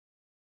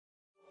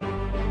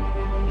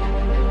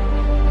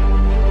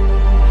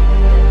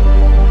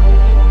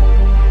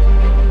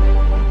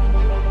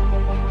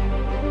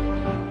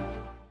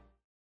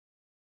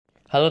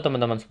Halo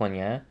teman-teman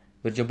semuanya,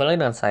 berjumpa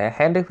lagi dengan saya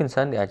Hendrik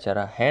Vincent di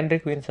acara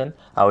Hendrik Vincent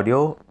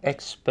Audio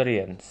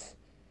Experience.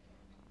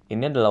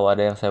 Ini adalah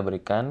wadah yang saya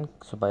berikan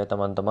supaya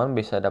teman-teman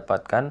bisa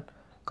dapatkan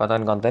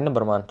konten-konten yang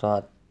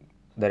bermanfaat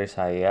dari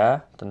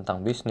saya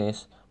tentang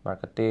bisnis,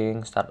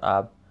 marketing,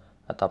 startup,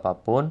 atau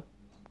apapun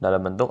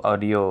dalam bentuk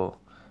audio.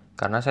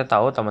 Karena saya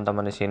tahu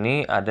teman-teman di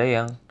sini ada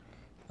yang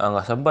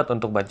nggak sempat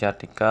untuk baca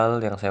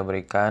artikel yang saya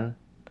berikan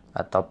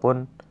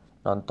ataupun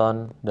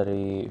nonton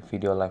dari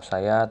video live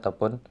saya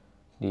ataupun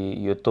di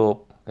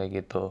YouTube kayak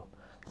gitu.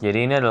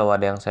 Jadi ini adalah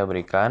wadah yang saya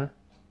berikan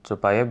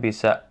supaya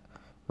bisa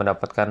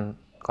mendapatkan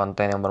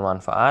konten yang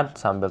bermanfaat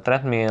sambil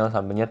treadmill,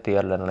 sambil nyetir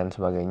dan lain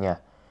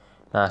sebagainya.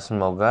 Nah,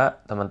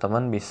 semoga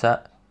teman-teman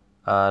bisa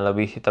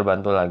lebih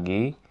terbantu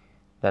lagi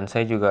dan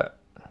saya juga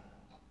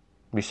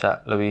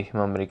bisa lebih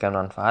memberikan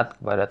manfaat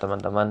kepada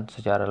teman-teman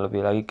secara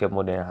lebih lagi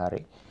kemudian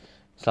hari.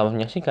 Selamat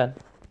menyaksikan.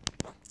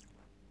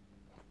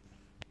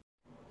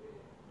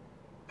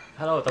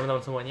 Halo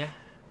teman-teman semuanya.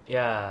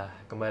 Ya,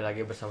 kembali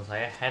lagi bersama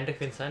saya Hendrik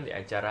Vincent di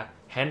acara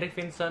Hendrik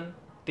Vincent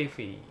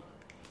TV.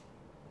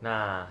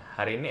 Nah,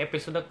 hari ini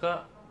episode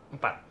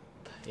keempat.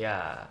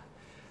 Ya,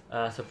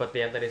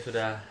 seperti yang tadi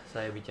sudah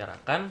saya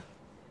bicarakan,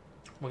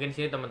 mungkin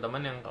di sini teman-teman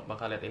yang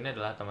bakal lihat ini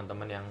adalah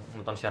teman-teman yang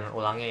menonton siaran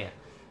ulangnya ya.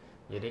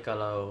 Jadi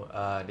kalau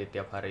di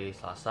tiap hari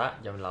Selasa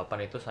jam 8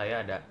 itu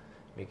saya ada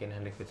bikin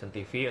Hendrik Vincent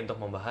TV untuk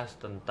membahas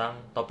tentang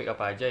topik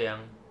apa aja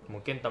yang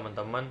mungkin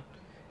teman-teman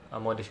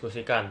mau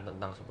diskusikan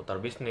tentang seputar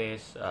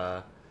bisnis,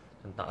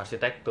 tentang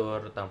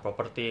arsitektur, tentang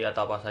properti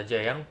atau apa saja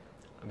yang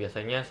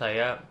biasanya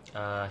saya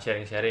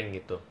sharing-sharing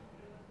gitu.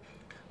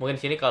 Mungkin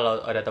di sini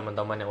kalau ada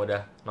teman-teman yang udah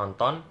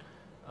nonton,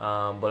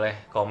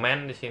 boleh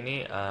komen di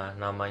sini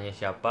namanya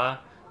siapa,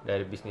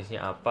 dari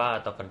bisnisnya apa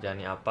atau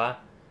kerjaannya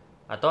apa,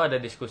 atau ada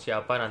diskusi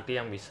apa nanti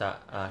yang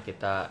bisa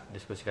kita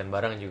diskusikan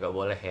bareng juga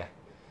boleh ya,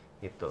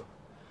 gitu.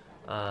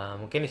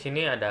 Mungkin di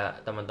sini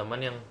ada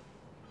teman-teman yang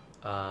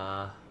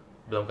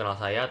belum kenal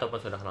saya ataupun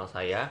sudah kenal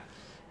saya.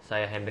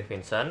 Saya Hendrik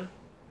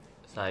Vincent.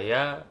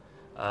 Saya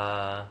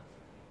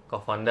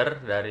co-founder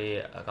dari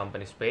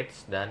company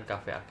Space dan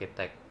Cafe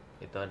Arsitek.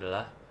 Itu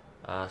adalah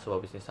sebuah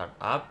bisnis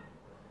startup.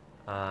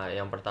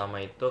 Yang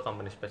pertama itu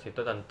company Space itu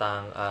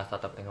tentang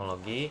startup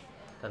teknologi,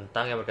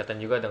 tentang yang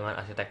berkaitan juga dengan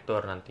arsitektur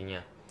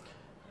nantinya.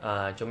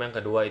 Cuma yang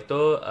kedua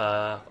itu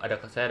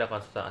saya ada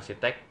konsultan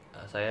arsitek.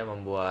 Saya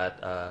membuat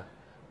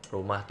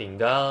rumah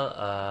tinggal,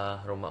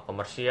 rumah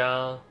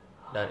komersial,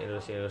 dan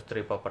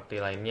industri-industri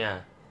properti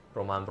lainnya.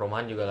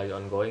 Perumahan-perumahan juga lagi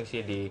ongoing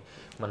sih di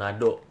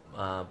Manado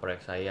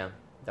proyek saya.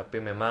 Tapi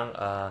memang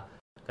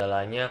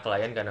kendalanya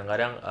klien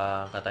kadang-kadang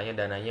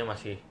katanya dananya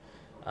masih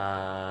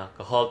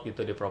ke hold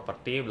gitu di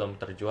properti,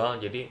 belum terjual,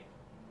 jadi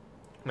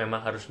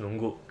memang harus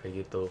nunggu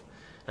kayak gitu.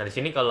 Nah di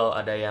sini kalau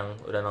ada yang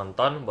udah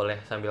nonton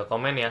boleh sambil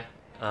komen ya,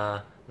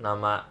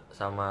 nama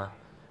sama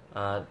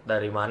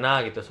dari mana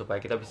gitu supaya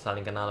kita bisa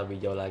saling kenal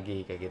lebih jauh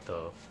lagi kayak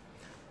gitu.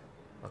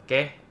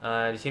 Oke,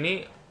 di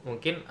sini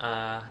mungkin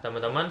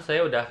teman-teman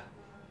saya udah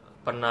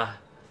pernah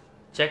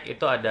cek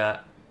itu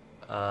ada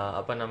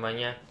apa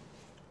namanya,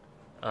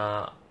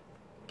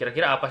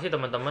 kira-kira apa sih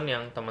teman-teman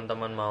yang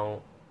teman-teman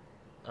mau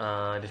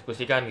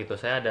diskusikan gitu.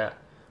 Saya ada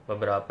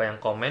beberapa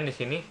yang komen di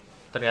sini.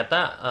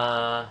 Ternyata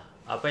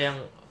apa yang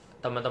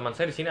teman-teman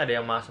saya di sini ada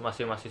yang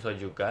masih mahasiswa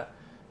juga.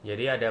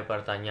 Jadi ada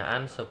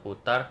pertanyaan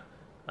seputar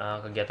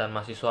kegiatan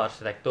mahasiswa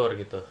arsitektur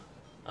gitu.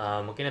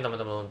 Mungkin yang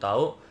teman-teman belum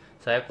tahu,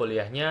 saya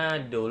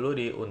kuliahnya dulu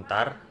di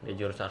Untar di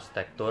jurusan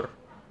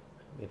arsitektur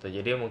gitu.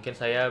 Jadi mungkin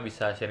saya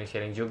bisa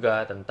sharing-sharing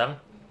juga tentang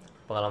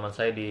pengalaman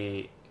saya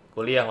di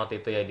kuliah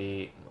waktu itu ya,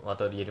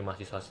 waktu jadi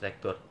mahasiswa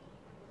arsitektur.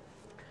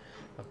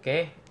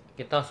 Oke,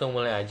 kita langsung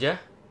mulai aja.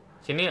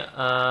 Sini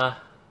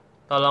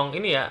tolong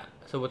ini ya,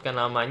 sebutkan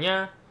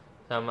namanya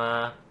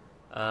sama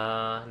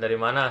dari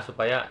mana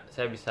supaya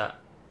saya bisa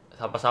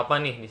sapa-sapa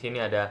nih. Di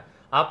sini ada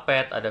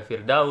Apet, ada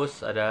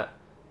Firdaus, ada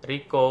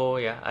Riko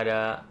ya,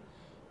 ada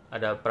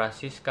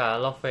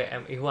Prasiska, Love,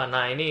 M Iwan.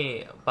 Nah,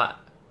 ini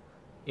Pak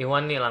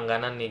Iwan nih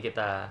langganan nih,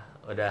 kita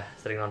udah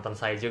sering nonton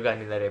saya juga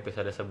nih dari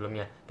episode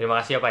sebelumnya.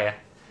 Terima kasih ya Pak ya.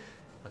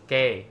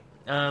 Oke,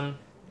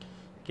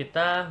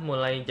 kita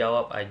mulai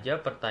jawab aja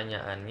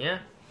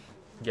pertanyaannya.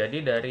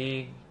 Jadi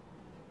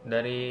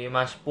dari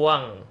Mas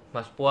Puang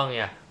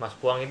ya. Mas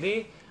Puang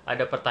ini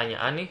ada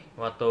pertanyaan nih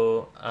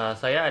waktu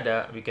saya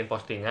ada bikin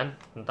postingan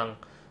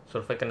tentang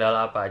survei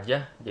kendala apa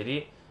aja.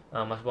 Jadi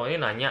Mas Puang ini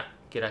nanya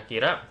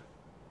kira-kira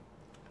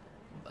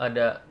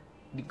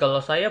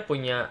kalau saya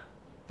punya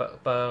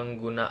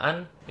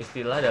penggunaan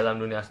istilah dalam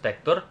dunia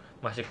arsitektur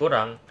masih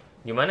kurang,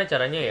 gimana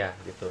caranya ya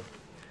gitu.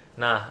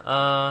 Nah,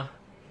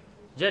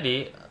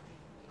 jadi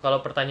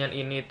kalau pertanyaan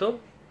ini tuh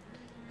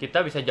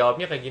kita bisa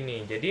jawabnya kayak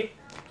gini. Jadi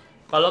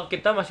kalau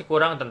kita masih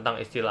kurang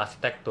tentang istilah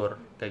arsitektur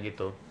kayak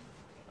gitu,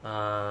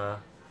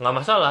 nggak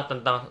masalah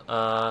tentang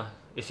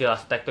istilah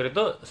arsitektur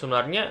itu.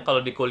 Sebenarnya kalau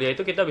di kuliah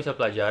itu kita bisa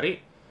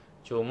pelajari,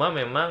 cuma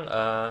memang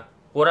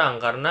kurang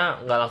karena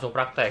nggak langsung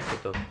praktek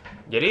gitu.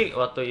 Jadi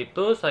waktu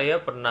itu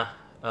saya pernah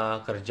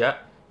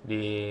kerja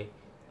di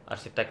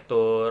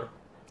arsitektur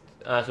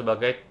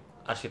sebagai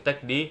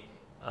arsitek di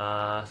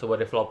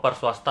sebuah developer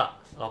swasta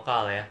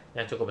lokal ya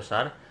yang cukup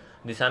besar.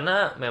 Di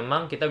sana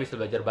memang kita bisa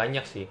belajar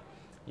banyak sih.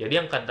 Jadi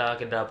yang kita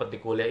dapat di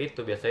kuliah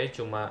itu biasanya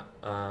cuma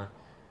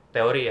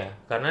teori ya,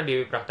 karena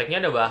di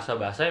prakteknya ada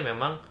bahasa-bahasa yang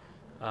memang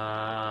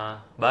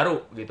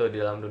baru gitu di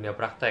dalam dunia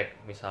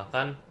praktek.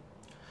 Misalkan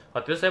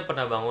waktu itu saya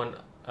pernah bangun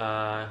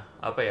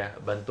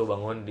bantu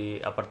bangun di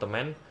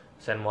apartemen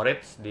Saint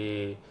Moritz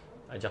di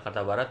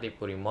Jakarta Barat di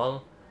Puri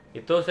Mall.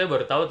 Itu saya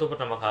baru tahu tuh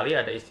pertama kali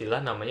ada istilah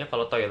namanya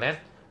kalau toilet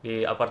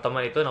di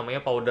apartemen itu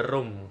namanya powder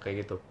room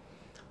kayak gitu.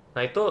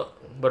 Nah itu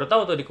baru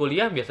tahu tuh di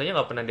kuliah, biasanya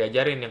nggak pernah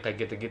diajarin yang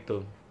kayak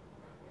gitu-gitu.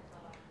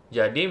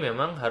 Jadi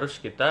memang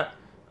harus kita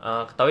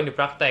ketahui di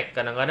praktek.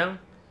 Kadang-kadang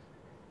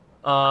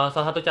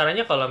salah satu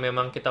caranya kalau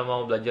memang kita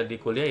mau belajar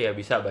di kuliah ya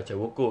bisa baca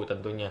buku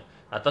tentunya,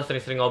 atau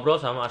sering-sering ngobrol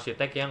sama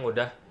arsitek yang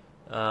udah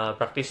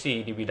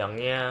praktisi di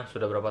bidangnya,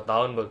 sudah berapa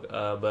tahun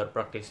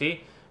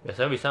berpraktisi.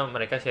 Biasanya bisa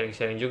mereka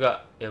sharing-sharing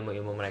juga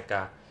ilmu-ilmu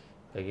mereka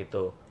kayak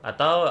gitu,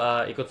 atau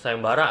ikut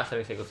sayembara,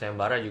 sering ikut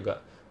sayembara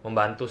juga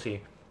membantu sih.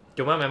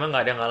 Cuma memang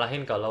nggak ada yang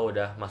ngalahin kalau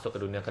udah masuk ke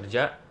dunia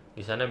kerja.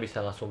 Di sana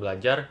bisa langsung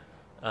belajar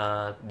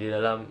di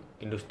dalam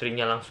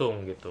industrinya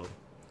langsung gitu.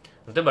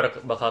 Nanti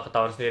bakal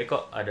ketahuan sendiri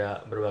kok, ada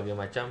berbagai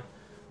macam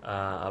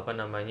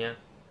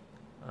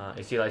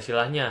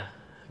istilah-istilahnya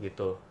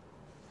gitu.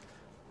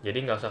 Jadi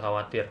nggak usah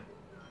khawatir.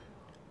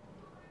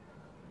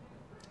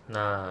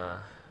 Nah,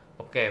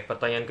 oke,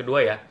 pertanyaan kedua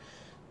ya.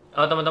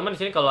 Teman-teman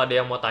di sini kalau ada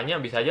yang mau tanya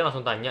bisa aja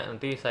langsung tanya.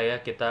 Nanti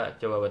kita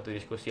coba bantu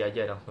diskusi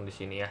aja langsung di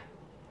sini ya.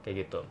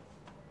 Kayak gitu.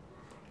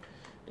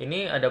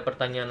 Ini ada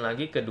pertanyaan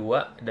lagi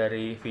kedua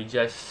dari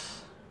Vijay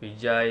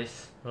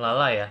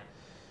Lala ya.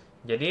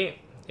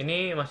 Jadi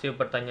ini masih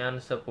pertanyaan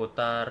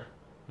seputar,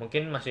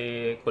 mungkin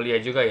masih kuliah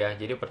juga ya.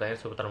 Jadi pertanyaan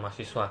seputar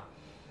mahasiswa.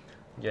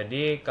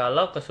 Jadi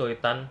kalau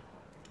kesulitan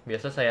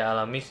biasa saya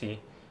alami sih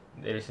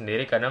dari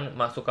sendiri, kadang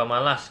suka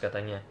malas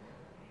katanya.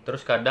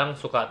 Terus kadang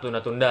suka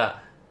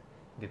tunda-tunda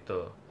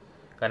gitu.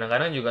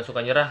 Kadang-kadang juga suka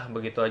nyerah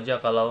begitu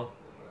aja kalau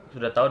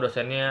sudah tahu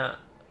dosennya,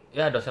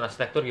 ya dosen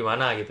arsitektur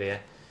gimana gitu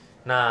ya.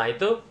 Nah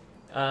itu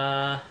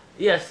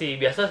iya sih,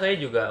 biasa saya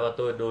juga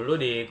waktu dulu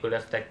di kuliah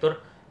arsitektur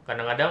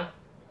kadang-kadang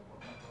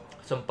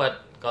sempat,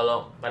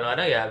 kalau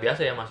kadang-kadang ya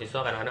biasa ya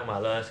mahasiswa kadang-kadang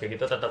males kayak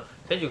gitu. Tetap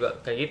saya juga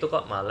kayak gitu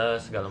kok,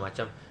 males segala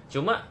macam.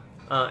 Cuma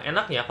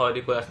enaknya kalau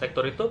di kuliah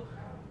arsitektur itu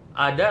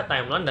ada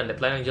timeline dan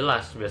deadline yang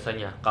jelas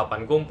biasanya.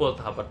 Kapan kumpul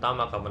tahap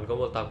pertama, kapan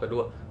kumpul tahap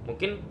kedua.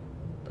 Mungkin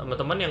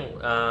teman-teman yang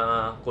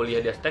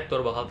kuliah di arsitektur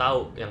bakal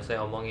tahu yang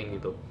saya omongin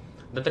gitu.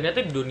 Dan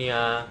ternyata di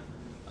dunia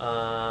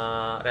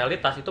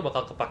realitas itu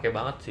bakal kepake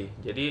banget sih.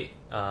 Jadi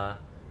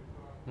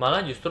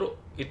malah justru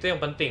itu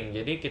yang penting.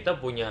 Jadi kita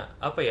punya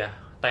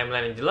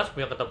timeline yang jelas,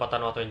 punya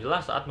ketepatan waktu yang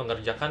jelas saat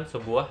mengerjakan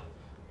sebuah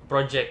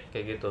project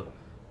kayak gitu.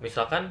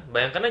 Misalkan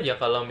bayangkan aja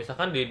kalau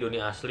misalkan di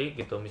dunia asli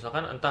gitu,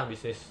 misalkan entah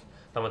bisnis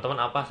teman-teman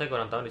apa, saya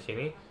kurang tahu di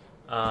sini,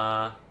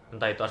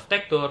 entah itu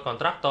arsitektur,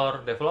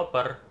 kontraktor,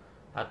 developer,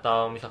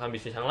 atau misalkan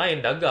bisnis yang lain,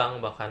 dagang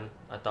bahkan,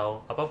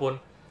 atau apapun,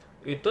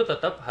 itu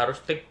tetap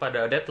harus stick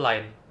pada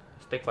deadline.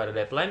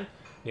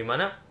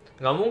 Dimana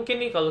nggak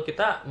mungkin nih kalau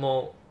kita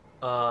mau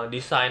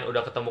desain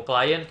udah ketemu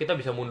klien kita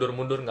bisa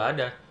mundur-mundur, nggak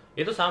ada.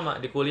 Itu sama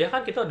di kuliah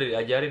kan kita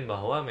udah diajarin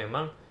bahwa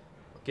memang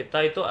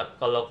kita itu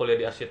kalau kuliah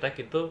di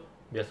arsitek itu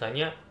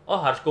biasanya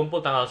harus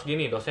kumpul tanggal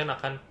segini, dosen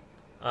akan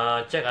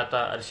cek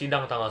atau ada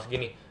sidang tanggal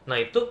segini. Nah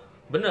itu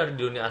benar di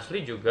dunia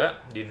asli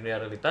juga, di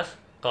dunia realitas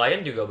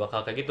klien juga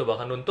bakal kayak gitu,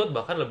 bahkan nuntut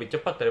bahkan lebih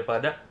cepat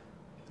daripada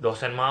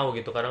dosen mau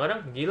gitu.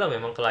 Kadang-kadang gila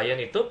memang klien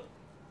itu,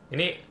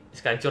 ini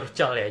scan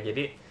curcol ya.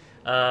 Jadi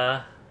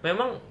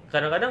memang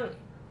kadang-kadang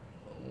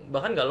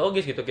bahkan nggak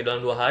logis gitu,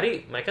 dalam 2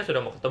 hari mereka sudah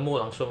mau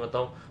ketemu langsung,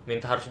 atau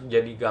minta harus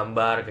jadi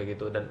gambar kayak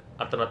gitu, dan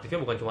alternatifnya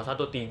bukan cuma 1,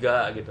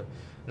 3 gitu.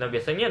 Nah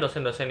biasanya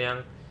dosen-dosen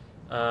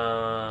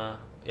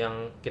yang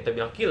kita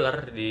bilang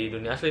killer di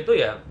dunia asli itu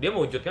ya dia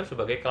mewujudkan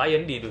sebagai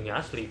klien di dunia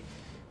asli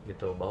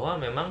gitu, bahwa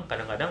memang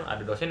kadang-kadang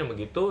ada dosen yang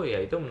begitu,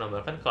 ya itu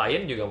menambahkan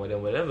klien juga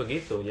model-modelnya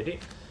begitu. Jadi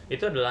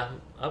itu adalah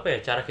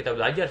cara kita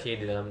belajar sih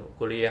di dalam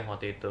kuliah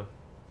waktu itu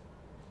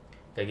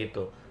kayak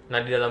gitu. Nah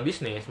di dalam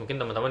bisnis, mungkin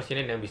teman-teman di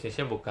sini yang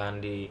bisnisnya bukan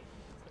di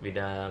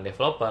bidang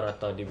developer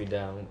atau di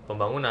bidang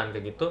pembangunan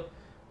kayak gitu,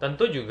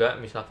 tentu juga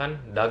misalkan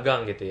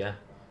dagang gitu ya,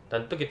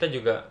 tentu kita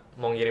juga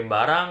mau ngirim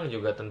barang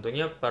juga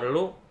tentunya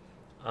perlu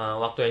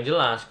waktu yang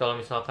jelas. Kalau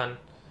misalkan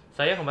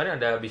saya kemarin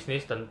ada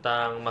bisnis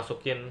tentang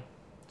masukin,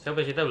 saya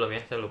udah cerita belum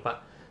ya, saya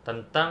lupa,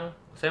 tentang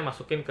saya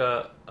masukin ke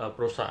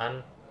perusahaan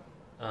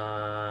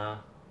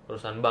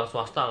bank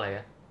swasta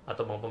lah ya,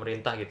 atau bank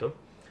pemerintah gitu,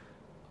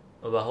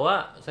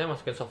 bahwa saya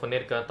masukin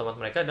souvenir ke tempat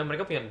mereka dan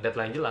mereka punya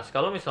deadline jelas.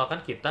 Kalau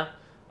misalkan kita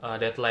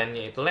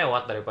deadline-nya itu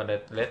lewat daripada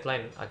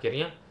deadline,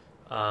 akhirnya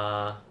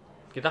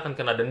kita akan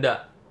kena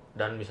denda,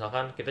 dan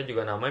misalkan kita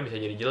juga namanya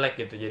bisa jadi jelek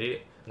gitu. Jadi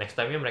next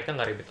time-nya mereka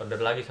nggak repeat order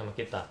lagi sama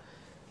kita.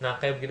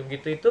 Nah kayak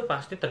begitu-begitu itu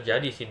pasti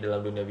terjadi sih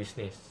dalam dunia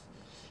bisnis.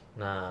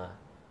 Nah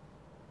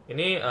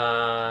ini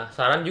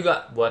saran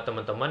juga buat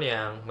teman-teman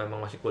yang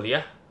memang masih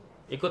kuliah,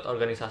 ikut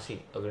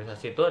organisasi.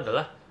 Organisasi itu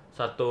adalah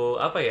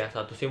satu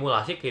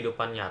simulasi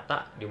kehidupan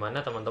nyata di mana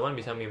teman-teman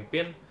bisa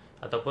mimpin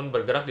ataupun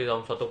bergerak di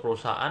dalam suatu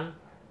perusahaan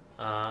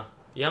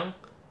yang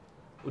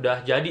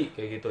udah jadi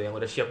kayak gitu, yang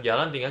udah siap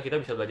jalan, tinggal kita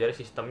bisa belajar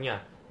sistemnya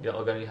di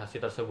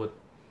organisasi tersebut.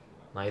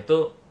 Nah,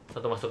 itu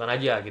satu masukan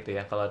aja gitu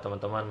ya kalau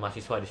teman-teman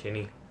mahasiswa di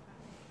sini.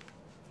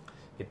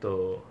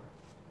 Gitu.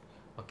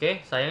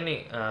 Oke, sayang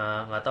nih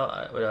nggak tahu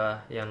udah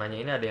yang nanya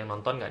ini ada yang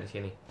nonton nggak di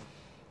sini.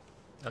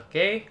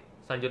 Oke,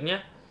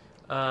 selanjutnya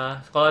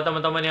kalau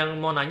teman-teman yang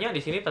mau nanya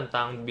di sini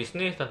tentang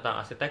bisnis,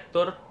 tentang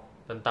arsitektur,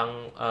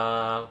 tentang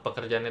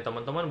pekerjaannya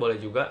teman-teman, boleh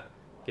juga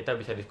kita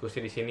bisa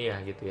diskusi di sini ya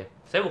gitu ya.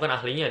 Saya bukan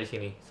ahlinya di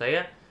sini.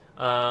 Saya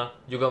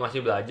juga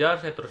masih belajar,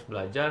 saya terus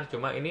belajar.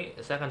 Cuma ini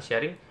saya akan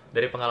sharing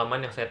dari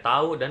pengalaman yang saya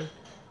tahu dan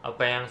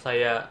apa yang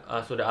saya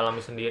sudah alami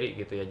sendiri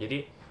gitu ya.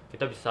 Jadi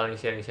kita bisa saling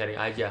sharing-sharing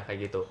aja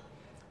kayak gitu.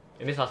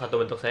 Ini salah satu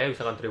bentuk saya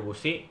bisa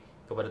kontribusi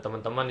kepada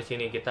teman-teman di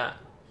sini. Kita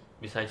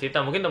bisa cerita.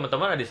 Mungkin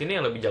teman-teman ada di sini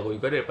yang lebih jago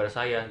juga daripada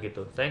saya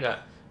gitu. Saya nggak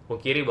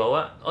pungkiri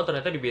bahwa oh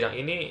ternyata di bidang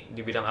ini,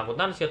 di bidang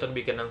akuntansi atau di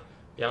bidang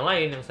yang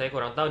lain yang saya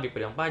kurang tahu, di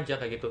bidang pajak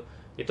kayak gitu,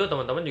 itu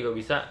teman-teman juga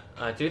bisa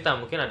cerita.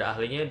 Mungkin ada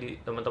ahlinya di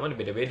teman-teman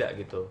beda-beda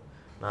gitu.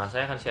 Nah,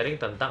 saya akan sharing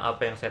tentang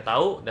apa yang saya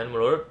tahu dan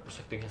menurut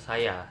perspektifnya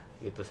saya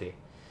gitu sih.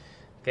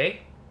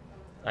 Oke,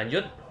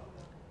 lanjut.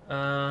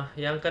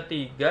 Yang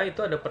ketiga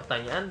itu ada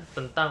pertanyaan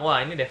tentang,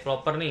 wah ini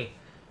developer nih,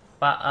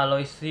 Pak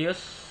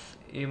Aloysius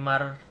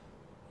Irma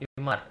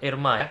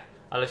ya,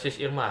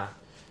 Aloysius Irma.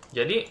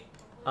 Jadi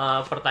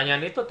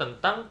pertanyaan itu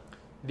tentang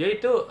dia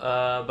itu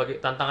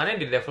tantangannya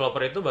di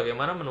developer itu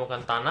bagaimana menemukan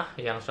tanah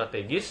yang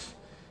strategis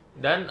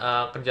dan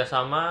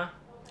kerjasama,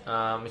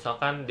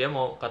 misalkan dia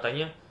mau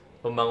katanya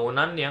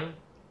pembangunan yang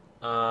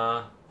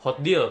hot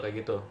deal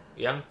kayak gitu,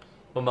 yang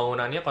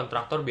pembangunannya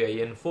kontraktor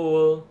biayain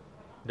full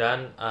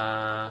dan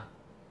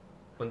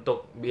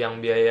untuk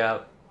yang biaya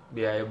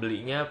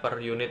belinya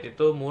per unit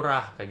itu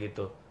murah kayak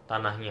gitu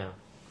tanahnya.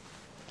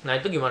 Nah,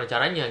 itu gimana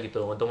caranya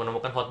gitu untuk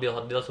menemukan hot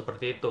deal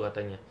seperti itu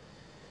katanya.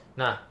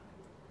 Nah,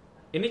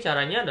 ini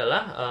caranya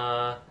adalah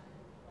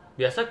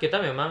biasa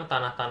kita memang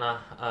tanah-tanah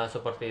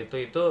seperti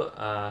itu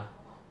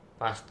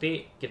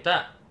pasti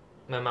kita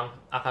memang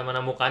akan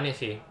menemukannya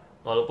sih,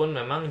 walaupun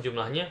memang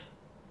jumlahnya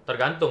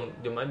tergantung,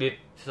 jumlah di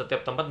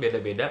setiap tempat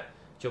beda-beda.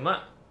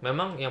 Cuma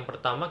memang yang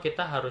pertama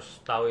kita harus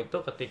tahu itu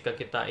ketika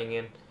kita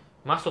ingin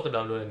masuk ke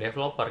dalam dunia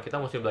developer,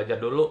 kita mesti belajar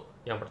dulu.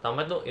 Yang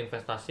pertama itu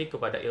investasi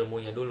kepada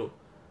ilmunya dulu.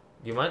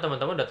 Gimana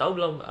teman-teman udah tahu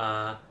belum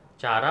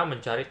cara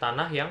mencari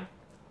tanah yang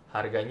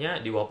harganya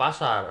di bawah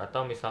pasar,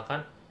 atau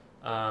misalkan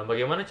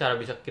bagaimana cara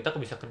kita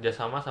bisa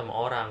kerjasama sama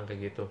orang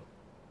kayak gitu.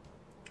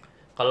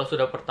 Kalau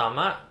sudah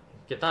pertama,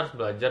 kita harus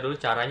belajar dulu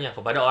caranya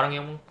kepada orang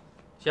yang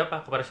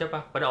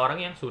kepada orang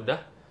yang sudah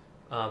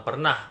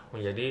pernah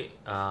menjadi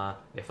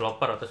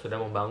developer atau sudah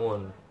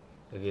membangun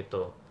kayak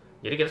gitu.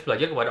 Jadi kita harus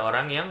belajar kepada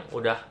orang yang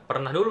udah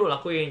pernah dulu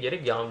lakuin.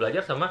 Jadi jangan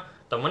belajar sama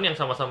teman yang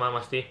sama-sama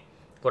masih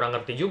kurang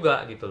ngerti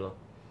juga gitu loh.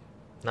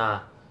 Nah,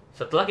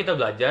 setelah kita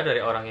belajar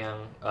dari orang yang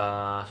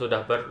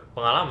sudah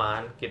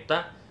berpengalaman,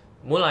 kita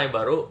mulai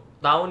baru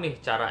tahu nih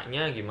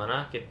caranya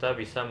gimana kita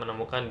bisa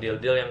menemukan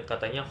deal-deal yang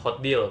katanya hot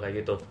deal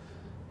kayak gitu.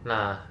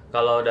 Nah,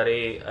 kalau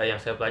dari yang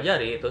saya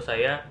pelajari itu,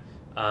 saya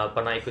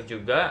pernah ikut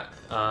juga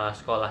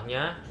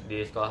sekolahnya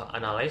di sekolah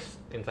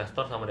analis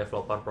investor sama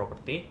developer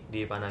properti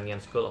di Panangian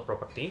School of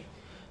Property.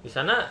 Di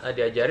sana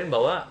diajarin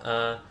bahwa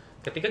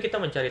ketika kita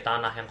mencari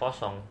tanah yang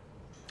kosong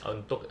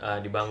untuk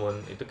dibangun,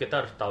 itu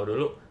kita harus tahu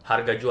dulu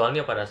harga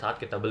jualnya pada saat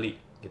kita beli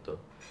gitu.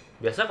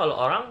 Biasa kalau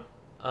orang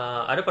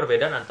ada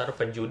perbedaan antara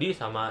penjudi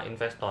sama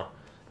investor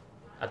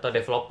atau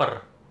developer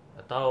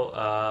atau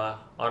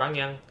orang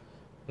yang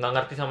nggak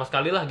ngerti sama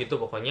sekali lah gitu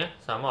pokoknya,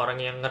 sama orang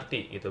yang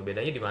ngerti gitu.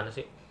 Bedanya di mana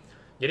sih?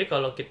 Jadi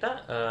kalau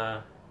kita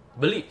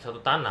beli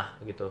satu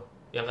tanah gitu,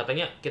 yang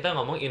katanya kita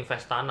ngomong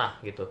invest tanah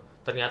gitu,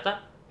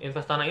 ternyata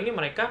invest tanah ini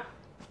mereka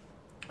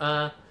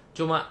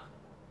cuma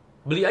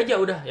beli aja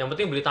udah, yang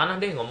penting beli tanah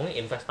deh, ngomongnya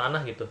invest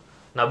tanah gitu,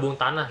 nabung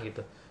tanah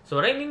gitu.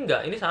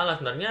 Sebenarnya ini salah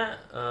sebenarnya.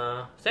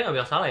 Saya nggak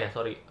bilang salah ya,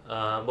 sorry,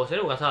 bos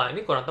ini bukan salah,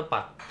 ini kurang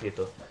tepat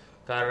gitu.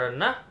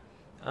 Karena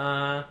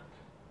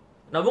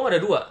nabung ada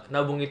dua,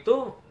 nabung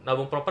itu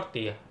nabung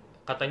properti ya,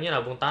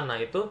 katanya nabung tanah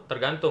itu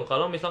tergantung.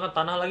 Kalau misalkan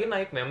tanah lagi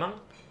naik memang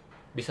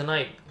bisa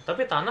naik,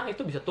 tapi tanah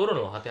itu bisa turun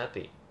loh,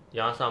 hati-hati.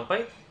 Jangan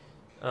sampai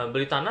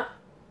beli tanah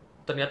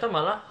ternyata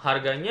malah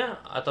harganya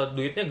atau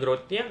duitnya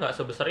growth-nya nggak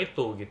sebesar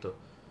itu gitu.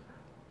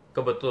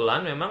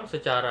 Kebetulan memang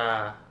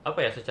secara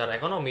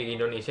ekonomi di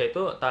Indonesia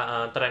itu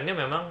trennya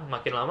memang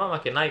makin lama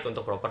makin naik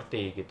untuk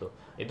properti gitu.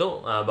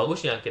 Itu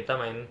bagusnya kita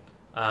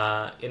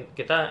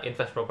kita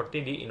invest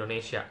properti di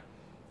Indonesia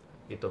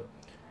gitu.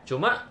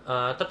 Cuma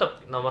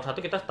tetap nomor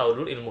satu kita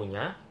tahu dulu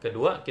ilmunya,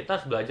 kedua kita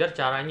harus belajar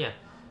caranya.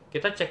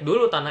 Kita cek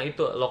dulu tanah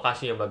itu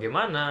lokasinya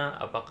bagaimana,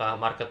 apakah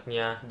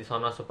marketnya di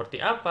sana seperti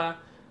apa.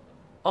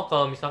 Oh,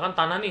 kalau misalkan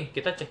tanah nih,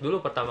 kita cek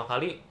dulu pertama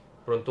kali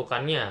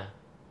peruntukannya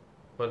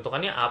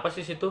apa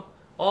sih situ.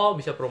 Oh,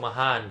 bisa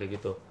perumahan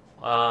kayak gitu.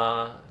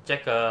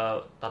 Cek ke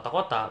tata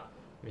kota,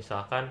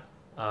 misalkan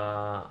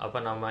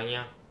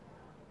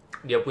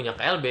dia punya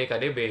KLB,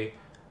 KDB,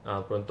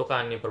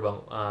 peruntukan nih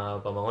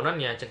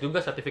pembangunannya. Cek juga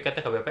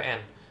sertifikatnya ke BPN.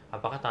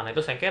 apakah tanah itu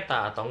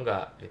sengketa atau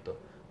enggak gitu.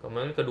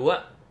 Kemudian kedua,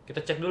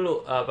 kita cek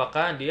dulu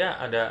apakah dia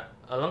ada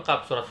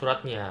lengkap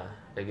surat-suratnya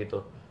kayak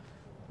gitu.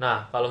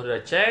 Nah, kalau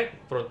udah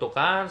cek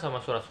peruntukan sama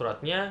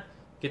surat-suratnya,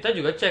 kita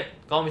juga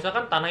cek. Kalau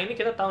misalkan tanah ini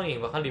kita tahu nih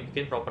bakal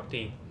dibikin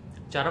properti.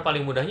 Cara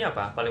paling mudahnya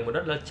apa? Paling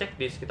mudah adalah cek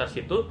di sekitar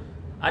situ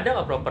ada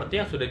nggak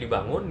properti yang sudah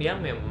dibangun yang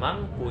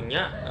memang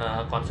punya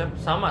konsep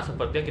sama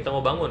seperti yang kita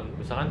mau bangun.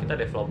 Misalkan kita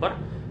developer,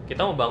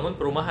 kita mau bangun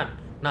perumahan.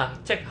 Nah,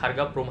 cek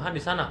harga perumahan di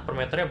sana per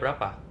meternya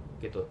berapa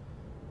gitu.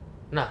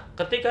 Nah,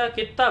 ketika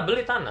kita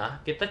beli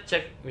tanah, kita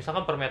cek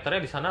misalkan per meternya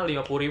di sana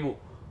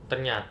 50.000.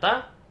 Ternyata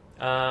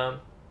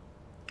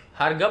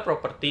harga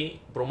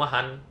properti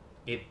perumahan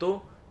itu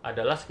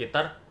adalah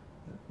sekitar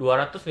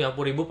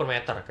 250.000 per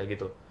meter kayak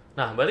gitu.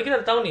 Nah, berarti kita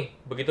udah tahu nih,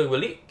 begitu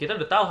beli, kita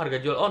udah tahu harga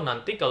jual. Oh,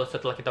 nanti kalau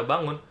setelah kita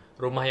bangun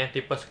rumah yang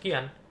tipe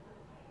sekian,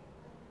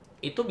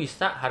 itu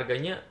bisa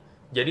harganya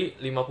jadi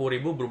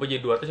 50.000 berubah jadi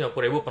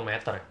 250.000 per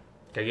meter.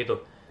 Kayak gitu.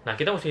 Nah,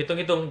 kita mesti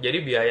hitung-hitung.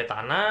 Jadi biaya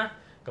tanah,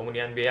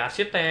 kemudian biaya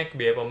arsitek,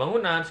 biaya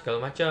pembangunan,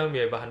 segala macam,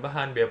 biaya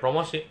bahan-bahan, biaya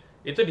promosi,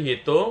 itu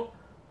dihitung,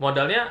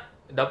 modalnya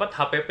dapat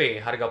HPP,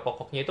 harga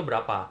pokoknya itu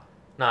berapa.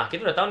 Nah,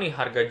 kita udah tahu nih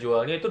harga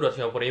jualnya itu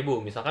 250.000.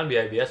 Misalkan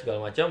biaya-biaya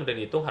segala macam udah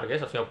dihitung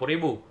harganya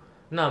 150.000.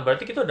 Nah,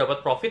 berarti kita udah dapat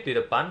profit di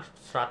depan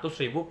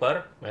 100.000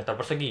 per meter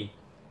persegi.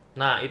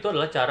 Nah, itu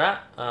adalah cara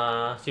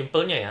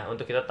simpelnya ya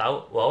untuk kita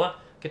tahu bahwa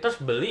kita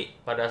harus beli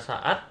pada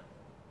saat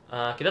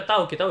kita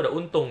tahu kita udah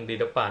untung di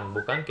depan,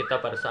 bukan kita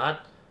pada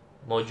saat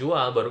mau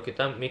jual baru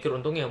kita mikir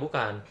untungnya,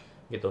 bukan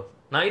gitu.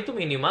 Nah, itu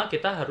minimal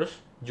kita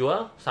harus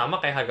jual sama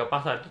kayak harga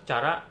pasar. Itu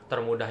cara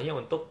termudahnya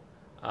untuk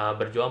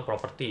berjualan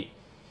properti.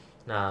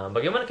 Nah,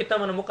 bagaimana kita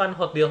menemukan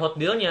hot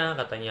deal-nya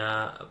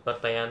katanya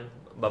pertanyaan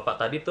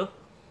Bapak tadi tuh.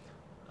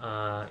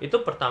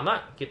 Itu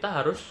pertama kita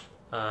harus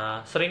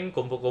sering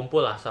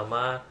kumpul-kumpul lah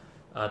sama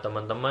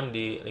teman-teman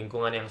di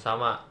lingkungan yang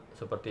sama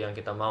seperti yang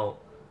kita mau.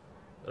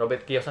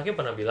 Robert Kiyosaki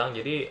pernah bilang,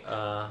 jadi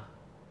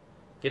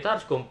kita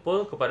harus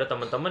kumpul kepada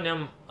teman-teman yang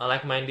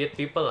like-minded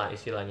people lah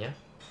istilahnya,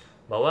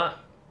 bahwa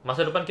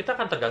masa depan kita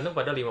akan tergantung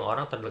pada 5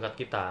 orang terdekat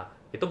kita.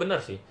 Itu benar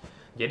sih.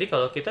 Jadi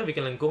kalau kita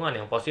bikin lingkungan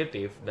yang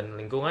positif dan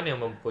lingkungan yang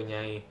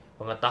mempunyai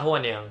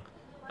pengetahuan yang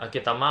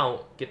kita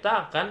mau,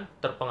 kita akan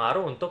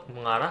terpengaruh untuk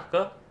mengarah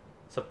ke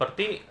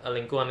seperti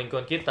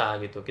lingkungan-lingkungan kita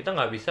gitu. Kita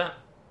nggak bisa,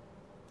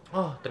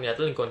 oh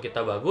ternyata lingkungan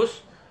kita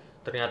bagus,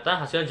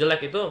 ternyata hasilnya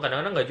jelek. Itu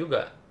kadang-kadang nggak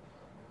juga.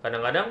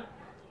 Kadang-kadang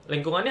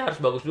lingkungannya harus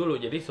bagus dulu,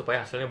 jadi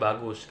supaya hasilnya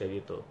bagus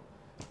kayak gitu.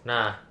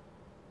 Nah,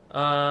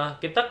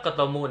 kita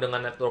ketemu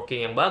dengan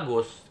networking yang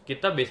bagus,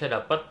 kita bisa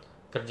dapat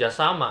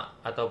kerjasama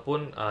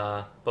ataupun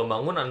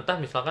pembangunan. Entah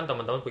misalkan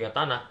teman-teman punya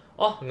tanah,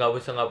 oh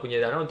nggak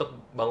punya dana untuk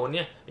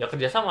bangunnya, ya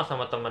kerjasama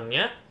sama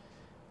temannya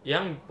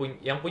yang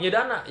punya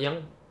dana, yang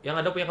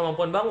ada punya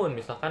kemampuan bangun,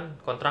 misalkan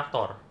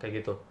kontraktor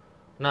kayak gitu.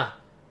 Nah,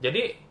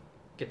 jadi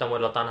kita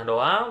modal tanah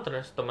doang,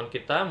 terus teman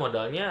kita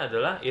modalnya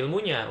adalah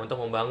ilmunya untuk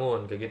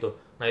membangun kayak gitu.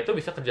 Nah, itu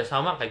bisa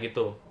kerjasama kayak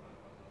gitu.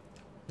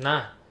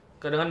 Nah,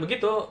 dengan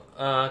begitu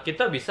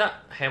kita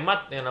bisa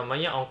hemat yang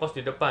namanya ongkos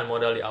di depan.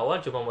 Modal di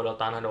awal cuma modal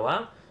tanah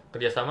doang,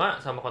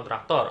 kerjasama sama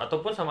kontraktor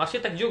ataupun sama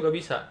arsitek juga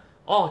bisa.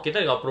 Oh,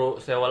 kita nggak perlu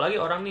sewa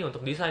lagi orang nih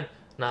untuk desain.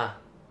 Nah,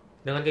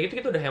 dengan kayak gitu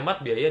kita udah hemat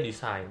biaya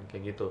desain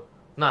kayak gitu.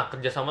 Nah,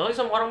 kerjasama lagi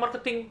sama orang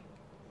marketing.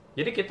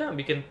 Jadi kita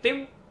bikin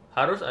tim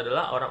harus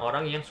adalah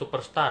orang-orang yang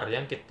superstar,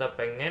 yang kita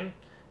pengen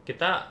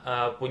kita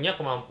punya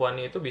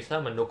kemampuannya itu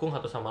bisa mendukung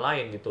satu sama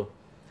lain gitu.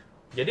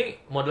 Jadi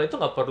modal itu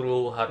nggak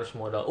perlu harus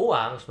modal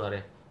uang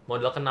sebenarnya.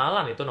 Modal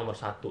kenalan itu nomor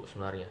 1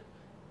 sebenarnya.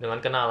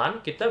 Dengan kenalan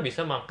kita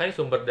bisa memakai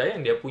sumber daya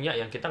yang dia punya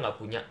yang kita nggak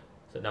punya.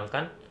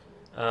 Sedangkan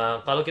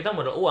kalau kita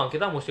modal uang,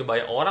 kita mesti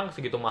bayar orang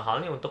segitu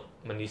mahalnya untuk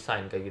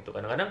mendesain kayak gitu.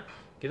 Kadang-kadang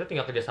kita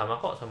tinggal kerjasama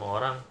kok sama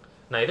orang.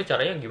 Nah, itu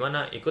caranya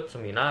gimana? Ikut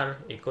seminar,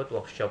 ikut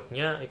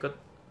workshopnya, ikut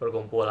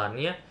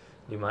perkumpulannya,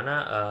 di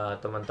mana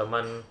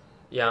teman-teman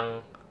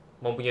yang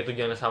mempunyai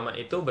tujuan yang sama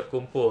itu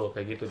berkumpul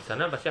kayak gitu. Di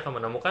sana pasti akan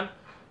menemukan,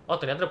 oh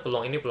ternyata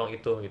peluang ini, peluang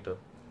itu gitu.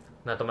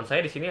 Nah, teman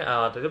saya di sini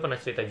waktu itu pernah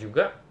cerita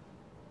juga,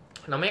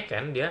 namanya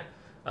Ken, dia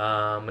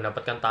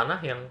mendapatkan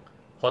tanah yang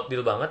hot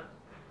deal banget.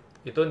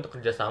 Itu untuk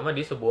kerjasama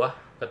di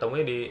sebuah,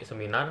 ketemunya di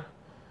seminar,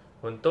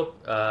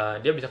 untuk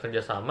dia bisa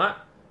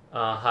kerjasama,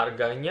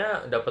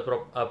 harganya dapat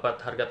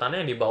harga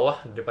tanah yang di bawah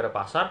daripada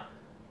pasar,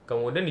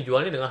 kemudian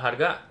dijualnya dengan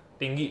harga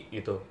tinggi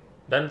gitu,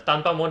 dan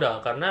tanpa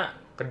modal karena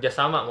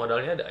kerjasama.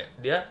 Modalnya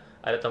dia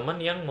ada teman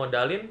yang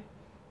modalin,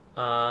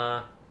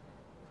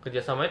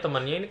 kerjasamanya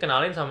temannya ini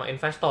kenalin sama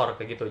investor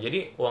kayak gitu,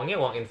 jadi uangnya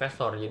uang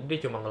investor, jadi dia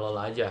cuma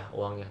ngelola aja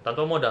uangnya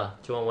tanpa modal,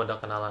 cuma modal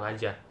kenalan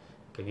aja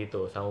kayak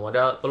gitu, sama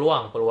modal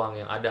peluang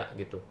yang ada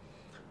gitu.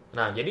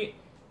 Nah,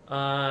 jadi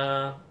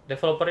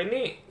developer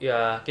ini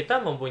ya kita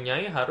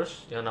mempunyai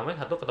harus yang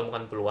namanya satu,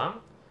 ketemukan peluang,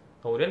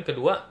 kemudian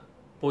kedua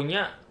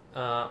punya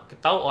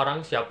tahu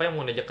orang siapa yang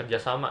mau diajak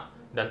kerjasama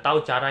dan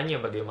tahu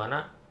caranya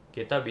bagaimana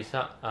kita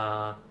bisa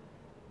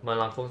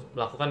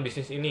melakukan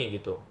bisnis ini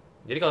gitu.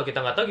 Jadi kalau kita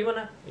nggak tahu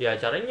gimana, ya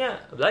caranya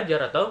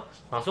belajar atau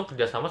langsung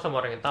kerjasama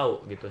sama orang yang tahu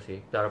gitu sih,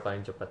 cara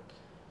paling cepat.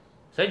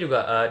 Saya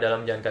juga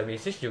dalam menjalankan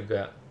bisnis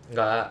juga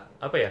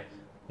nggak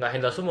nggak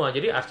handle semua.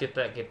 Jadi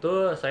arsitek itu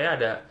saya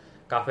ada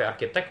cafe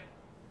arsitek,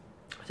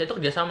 saya itu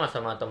kerjasama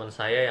sama teman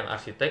saya yang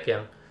arsitek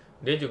yang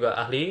dia juga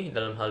ahli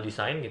dalam hal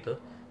desain gitu.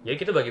 Jadi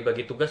kita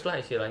bagi-bagi tugas lah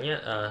istilahnya,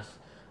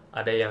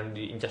 ada yang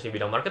di incas di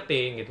bidang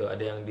marketing gitu, ada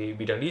yang di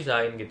bidang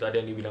desain gitu, ada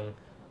yang di bidang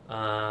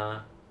eh,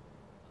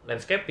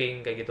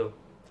 landscaping kayak gitu.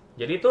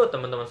 Jadi itu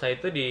teman-teman saya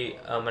itu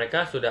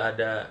mereka sudah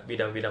ada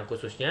bidang-bidang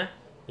khususnya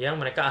yang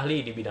mereka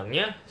ahli di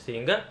bidangnya,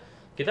 sehingga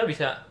kita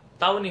bisa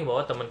tahu nih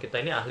bahwa teman kita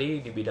ini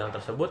ahli di bidang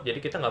tersebut. Jadi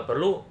kita nggak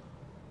perlu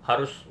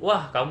harus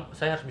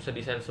saya harus bisa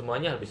desain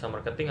semuanya, harus bisa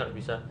marketing, harus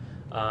bisa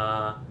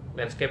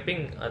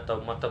landscaping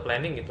atau master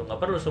planning gitu. Nggak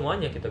perlu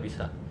semuanya kita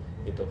bisa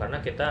gitu, karena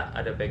kita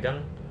ada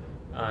pegang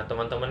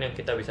teman-teman yang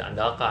kita bisa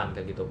andalkan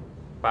kayak gitu.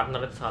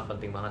 Partner itu sangat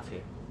penting banget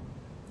sih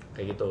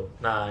kayak gitu.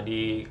 Nah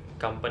di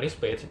company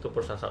space itu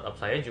perusahaan startup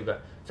saya juga,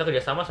 saya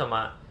kerjasama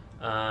sama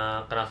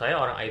karena saya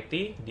orang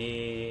IT di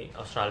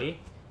Australia.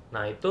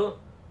 Nah itu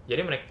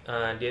jadi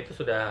dia itu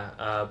sudah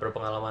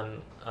berpengalaman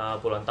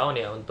puluhan tahun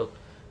ya untuk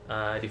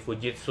di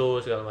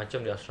Fujitsu segala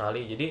macam di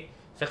Australia. Jadi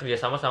saya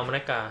kerjasama sama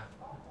mereka,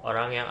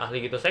 orang yang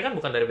ahli gitu. Saya kan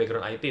bukan dari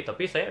background IT,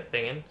 tapi saya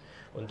pengen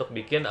untuk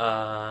bikin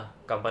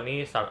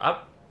company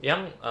startup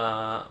yang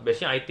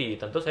base-nya IT.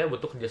 Tentu saya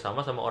butuh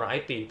kerjasama sama orang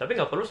IT, tapi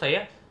nggak perlu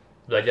saya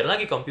belajar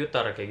lagi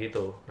komputer kayak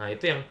gitu. Nah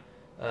itu yang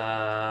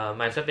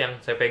mindset yang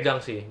saya pegang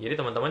sih. Jadi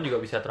teman-teman juga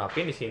bisa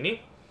terapin di sini,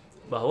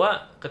 bahwa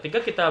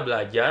ketika kita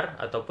belajar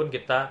ataupun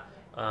kita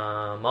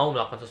mau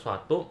melakukan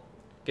sesuatu,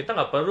 kita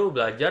nggak perlu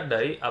belajar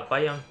dari apa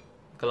yang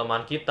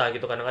kelemahan kita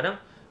gitu. Kadang-kadang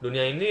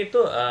dunia ini itu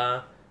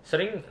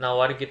sering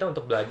nawarin kita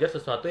untuk belajar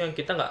sesuatu yang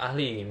kita nggak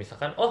ahli.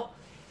 Misalkan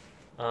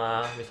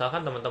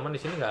misalkan teman-teman di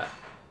sini nggak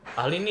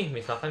ahli nih,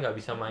 misalkan nggak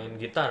bisa main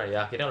gitar,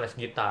 ya akhirnya les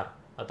gitar.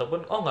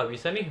 Ataupun nggak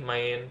bisa nih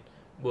main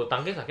bulu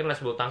tangkis, akhirnya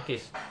les bulu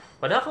tangkis.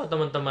 Padahal kalau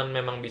teman-teman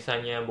memang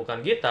bisanya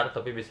bukan gitar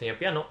tapi bisanya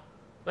piano,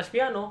 les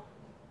piano.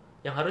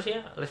 Yang harusnya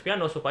les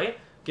piano supaya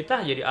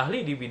kita jadi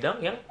ahli di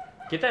bidang yang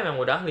kita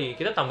memang udah ahli,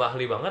 kita tambah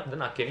ahli banget,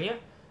 dan akhirnya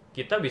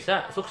kita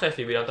bisa sukses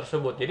di bidang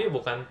tersebut. Jadi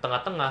bukan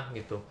tengah-tengah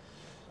gitu.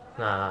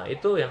 Nah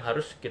itu yang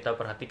harus kita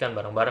perhatikan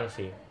bareng-bareng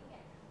sih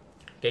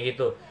kayak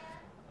gitu.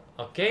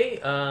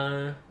 Oke,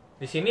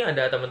 di sini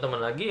ada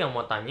teman-teman lagi yang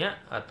mau tanya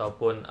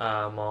ataupun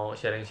mau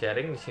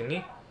sharing-sharing di sini.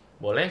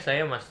 Boleh,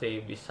 saya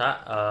masih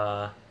bisa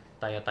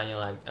tanya-tanya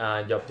lagi,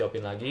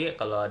 jawab-jawabin lagi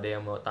kalau ada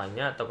yang mau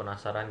tanya atau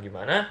penasaran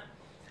gimana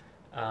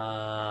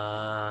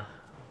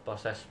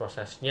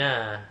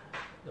proses-prosesnya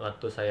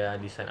waktu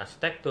saya desain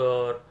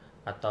arsitektur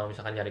atau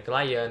misalkan nyari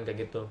klien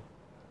kayak gitu.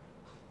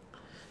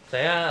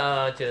 Saya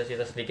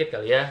cerita-cerita sedikit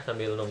kali ya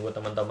sambil nunggu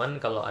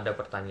teman-teman kalau ada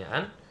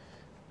pertanyaan.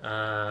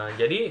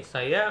 Jadi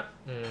saya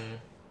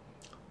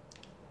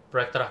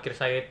proyek terakhir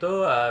saya itu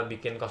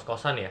bikin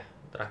kos-kosan ya.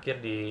 Terakhir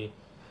di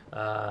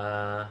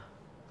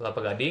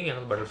Kelapa Gading yang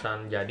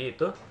barusan jadi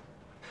itu,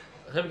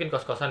 saya bikin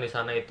kos-kosan di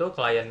sana. Itu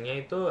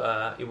kliennya itu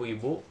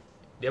ibu-ibu,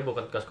 dia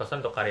bukan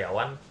kos-kosan untuk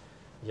karyawan.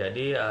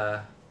 Jadi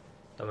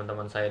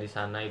teman-teman saya di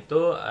sana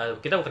itu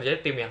kita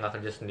bekerja tim yang nggak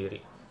kerja sendiri.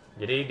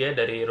 Jadi dia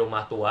dari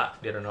rumah tua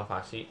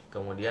direnovasi,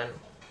 kemudian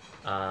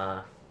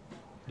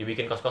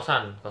dibikin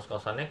kos-kosan.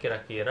 Kos-kosannya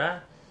kira-kira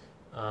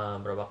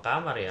berapa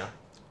kamar ya?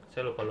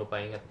 Saya lupa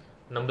ingat.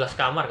 16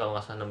 kamar kalau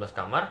nggak salah, 16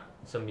 kamar,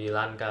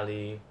 9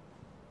 kali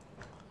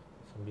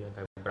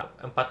berapa?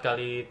 4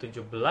 kali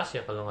 17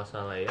 ya kalau nggak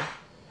salah ya.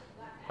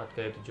 4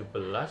 kali 17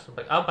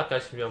 4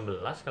 kali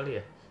 19 kali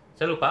ya.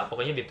 Saya lupa,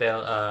 pokoknya detail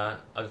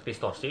agak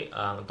distorsi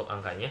untuk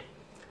angkanya.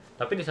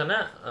 Tapi di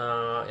sana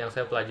yang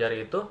saya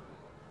pelajari itu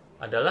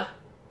adalah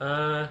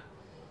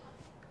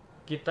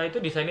kita itu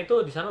desain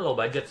itu di sana low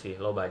budget sih,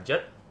 low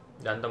budget,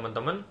 dan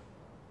teman-teman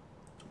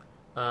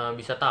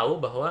bisa tahu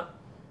bahwa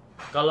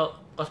kalau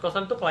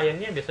kos-kosan tuh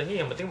kliennya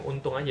biasanya yang penting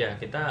untung aja,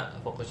 kita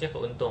fokusnya ke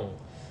untung.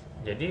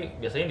 Jadi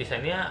biasanya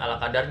desainnya ala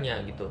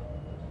kadarnya gitu,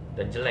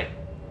 dan jelek,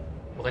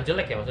 bukan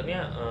jelek ya, maksudnya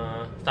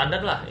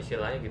standar lah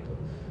istilahnya gitu.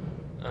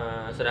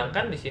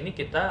 Sedangkan di sini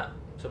kita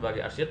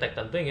sebagai arsitek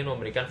tentu ingin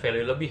memberikan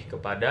value lebih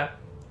kepada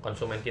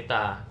konsumen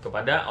kita,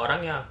 kepada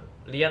orang yang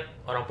lihat,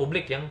 orang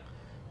publik yang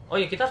oh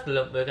ya kita harus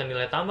berikan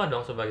nilai tambah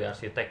dong sebagai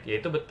arsitek, ya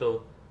itu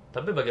betul.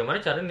 Tapi bagaimana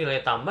cara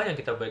nilai tambah yang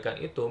kita berikan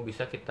itu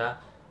bisa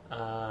kita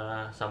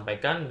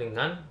sampaikan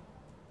dengan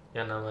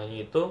yang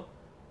namanya itu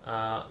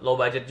low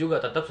budget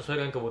juga, tetap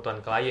sesuai dengan kebutuhan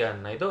klien.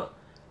 Nah itu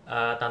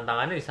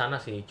tantangannya di sana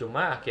sih.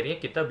 Cuma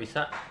akhirnya kita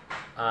bisa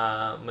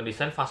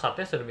mendesain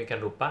fasadnya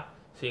sedemikian rupa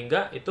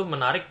sehingga itu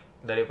menarik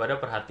daripada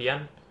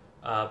perhatian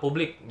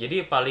publik.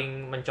 Jadi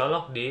paling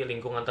mencolok di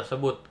lingkungan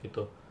tersebut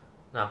gitu.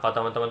 Nah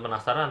kalau teman-teman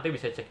penasaran nanti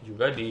bisa cek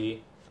juga di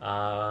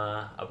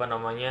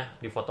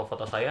di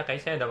foto-foto saya.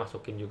 Kayak saya ada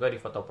masukin juga di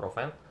foto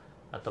profile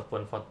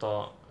ataupun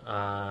foto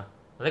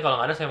nanti kalau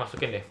nggak ada saya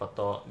masukin deh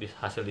foto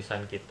hasil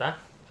desain kita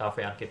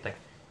cafe arsitek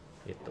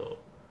gitu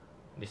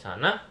di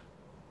sana.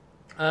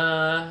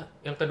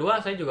 Yang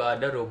kedua saya juga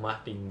ada rumah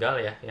tinggal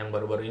ya, yang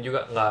baru-baru ini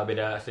juga nggak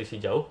beda selisih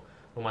jauh.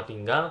 Rumah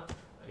tinggal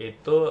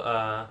itu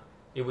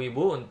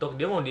ibu-ibu untuk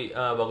dia mau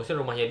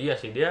bagusin rumahnya dia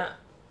sih, dia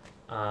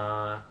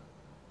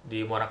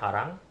di Muara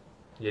Karang.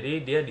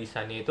 Jadi dia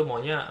desainnya itu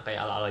maunya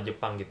kayak ala-ala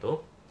Jepang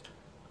gitu.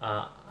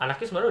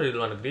 anaknya sebenarnya udah di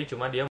luar negeri,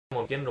 cuma dia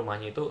mungkin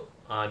rumahnya itu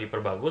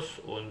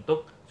diperbagus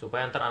untuk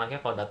supaya ntar anaknya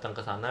kalau datang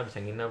ke sana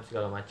bisa nginep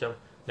segala macam.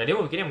 Dan dia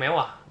mau bikinnya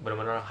mewah,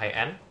 benar-benar high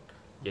end.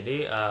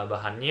 Jadi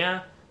bahannya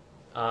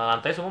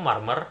lantai semua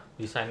marmer,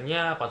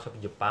 desainnya konsep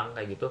Jepang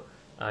kayak gitu.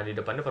 Di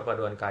depannya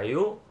perpaduan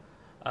kayu,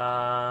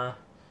 uh,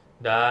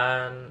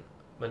 dan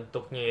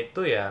bentuknya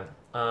itu ya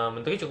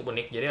bentuknya cukup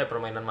unik. Jadi ada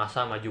permainan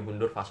massa maju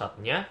mundur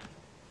fasadnya.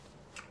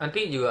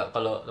 Nanti juga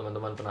kalau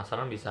teman-teman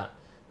penasaran bisa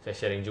saya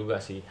sharing juga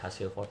sih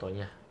hasil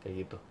fotonya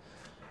kayak gitu.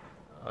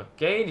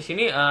 Oke, di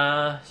sini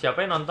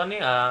siapa yang nonton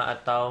nih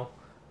atau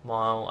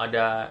mau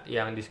ada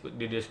yang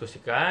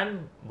didiskusikan,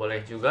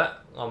 boleh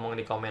juga ngomong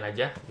di komen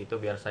aja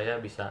gitu biar saya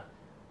bisa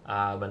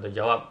bantu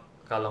jawab.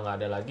 Kalau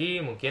nggak ada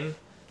lagi mungkin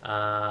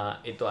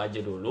itu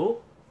aja dulu.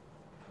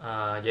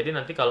 Jadi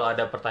nanti kalau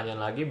ada pertanyaan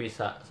lagi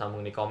bisa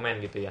sambung di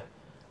komen gitu ya.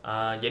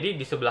 Jadi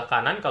di sebelah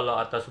kanan kalau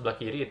atau sebelah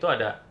kiri itu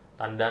ada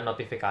tanda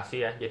notifikasi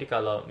ya. Jadi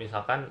kalau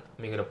misalkan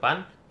minggu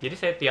depan, jadi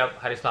saya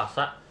tiap hari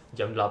Selasa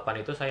jam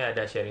 8 itu saya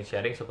ada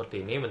sharing-sharing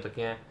seperti ini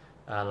bentuknya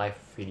live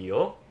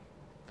video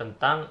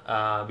tentang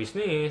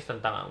bisnis,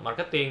 tentang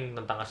marketing,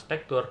 tentang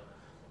arsitektur,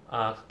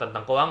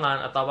 tentang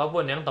keuangan atau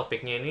apapun yang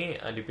topiknya ini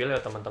dipilih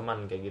oleh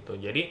teman-teman kayak gitu.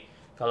 Jadi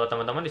kalau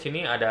teman-teman di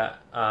sini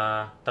ada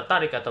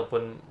tertarik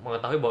ataupun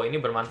mengetahui bahwa ini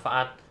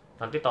bermanfaat,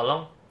 nanti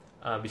tolong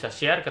bisa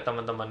share ke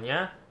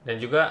teman-temannya dan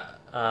juga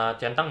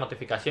centang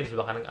notifikasi di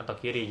sebelah kanan atau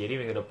kiri. Jadi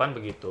minggu depan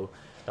begitu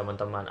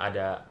teman-teman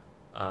ada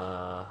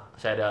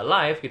saya ada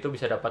live gitu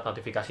bisa dapat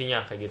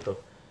notifikasinya kayak gitu.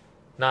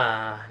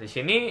 Nah di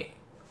sini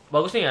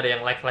bagus nih ada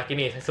yang like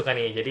ini, saya suka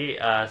nih. Jadi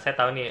saya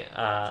tahu nih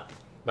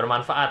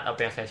bermanfaat apa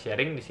yang saya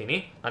sharing di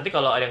sini. Nanti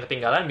kalau ada yang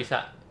ketinggalan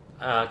bisa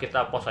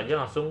kita post aja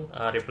langsung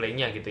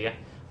replaynya gitu ya,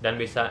 dan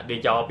bisa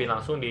dijawabin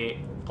langsung di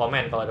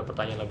komen kalau ada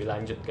pertanyaan lebih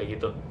lanjut kayak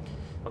gitu.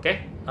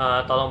 Oke,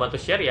 tolong bantu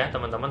share ya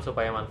teman-teman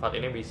supaya manfaat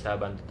ini bisa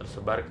bantu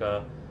tersebar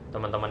ke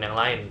teman-teman yang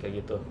lain kayak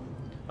gitu.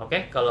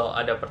 Oke, kalau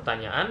ada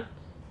pertanyaan,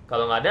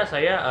 kalau nggak ada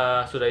saya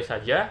sudahi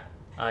saja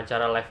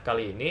acara live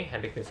kali ini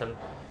Hendrik Vincent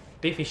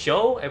TV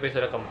Show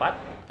episode keempat.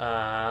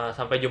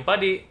 Sampai jumpa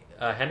di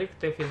Hendrik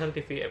Vincent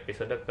TV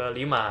episode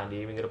kelima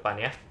di minggu depan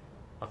ya.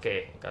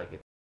 Oke, kalau gitu.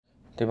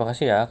 Terima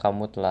kasih ya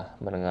kamu telah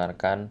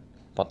mendengarkan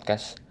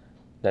podcast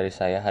dari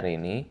saya hari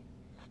ini.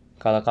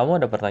 Kalau kamu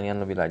ada pertanyaan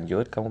lebih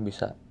lanjut, kamu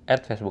bisa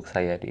add Facebook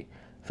saya di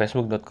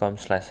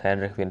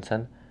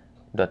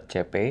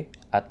facebook.com/hendrikvincent.cp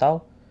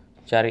atau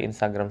cari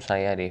Instagram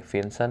saya di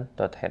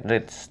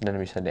vincent.hendrits dan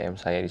bisa DM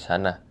saya di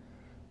sana.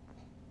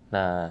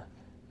 Nah,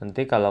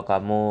 nanti kalau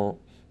kamu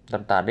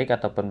tertarik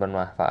ataupun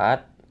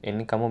bermanfaat,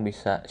 ini kamu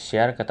bisa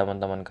share ke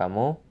teman-teman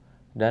kamu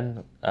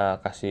dan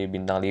kasih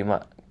bintang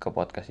 5 ke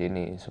podcast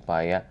ini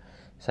supaya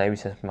saya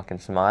bisa semakin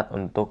semangat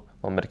untuk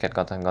memberikan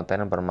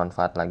konten-konten yang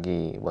bermanfaat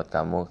lagi buat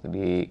kamu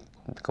di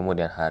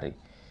kemudian hari.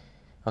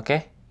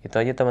 Oke, itu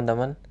aja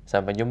teman-teman.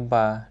 Sampai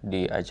jumpa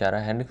di acara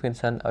Hendrik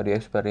Vincent Audio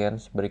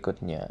Experience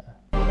berikutnya.